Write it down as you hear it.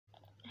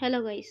Hello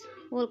guys,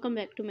 welcome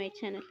back to my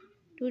channel.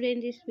 Today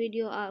in this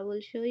video I will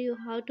show you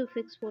how to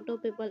fix photo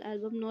people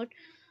album not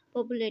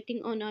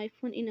populating on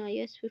iPhone in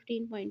iOS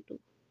 15.2.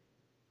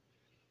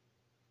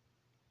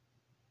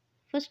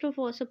 First of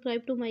all,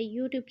 subscribe to my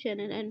YouTube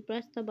channel and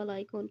press the bell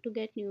icon to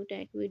get new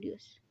tech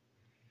videos.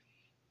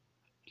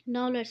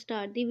 Now let's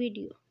start the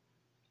video.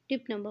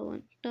 Tip number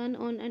 1. Turn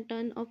on and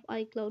turn off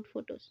iCloud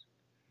photos.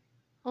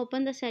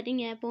 Open the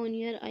setting app on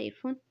your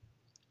iPhone.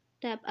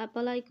 Tap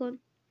Apple icon.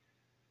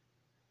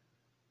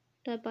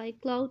 Tap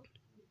iCloud.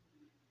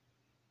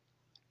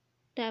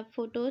 Tap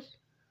Photos.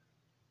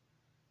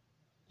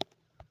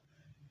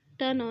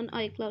 Turn on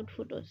iCloud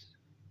photos.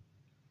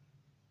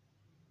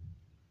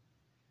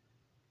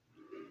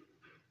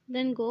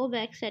 Then go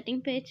back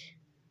setting page.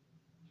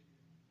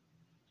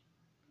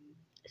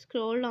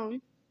 Scroll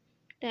down.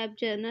 Tap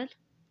Journal.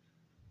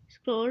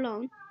 Scroll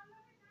down.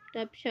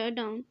 Tap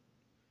Shutdown.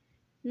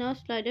 Now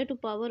slider to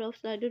power off,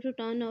 slider to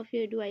turn off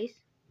your device.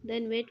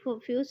 Then wait for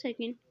a few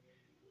seconds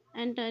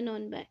and turn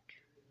on back.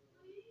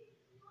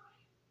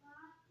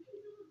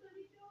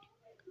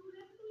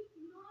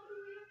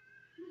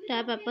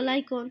 Tap Apple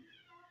icon.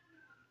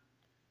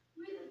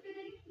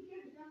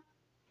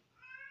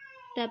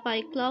 Tap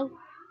iCloud.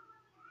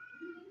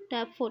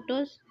 Tap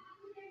Photos.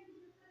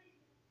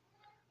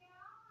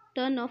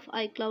 Turn off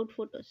iCloud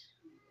photos.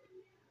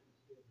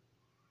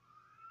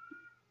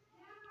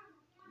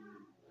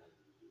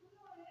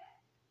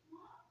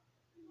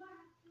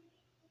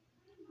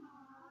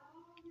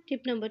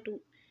 Tip number 2.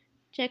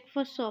 Check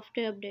for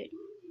software update.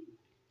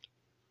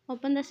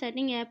 Open the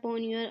setting app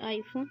on your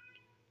iPhone.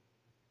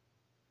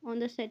 On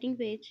the setting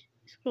page,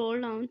 scroll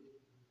down.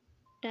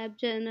 Tap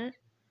Journal.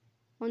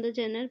 On the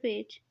Journal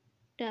page,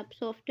 tap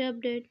Software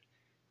Update.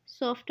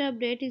 Software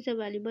Update is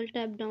available.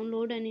 Tap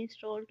Download and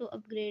Install to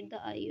upgrade the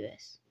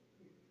iOS.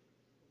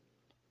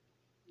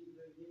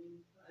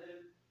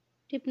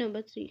 Tip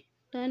number 3.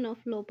 Turn off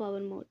low power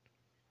mode.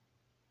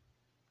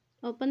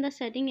 Open the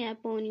setting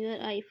app on your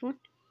iPhone.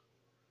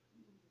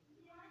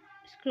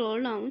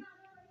 Scroll down.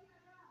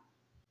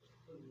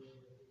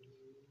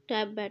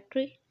 Tap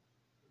Battery.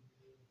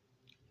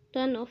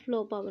 Turn off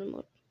low power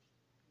mode.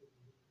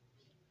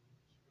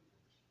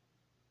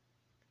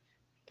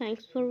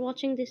 Thanks for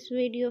watching this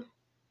video.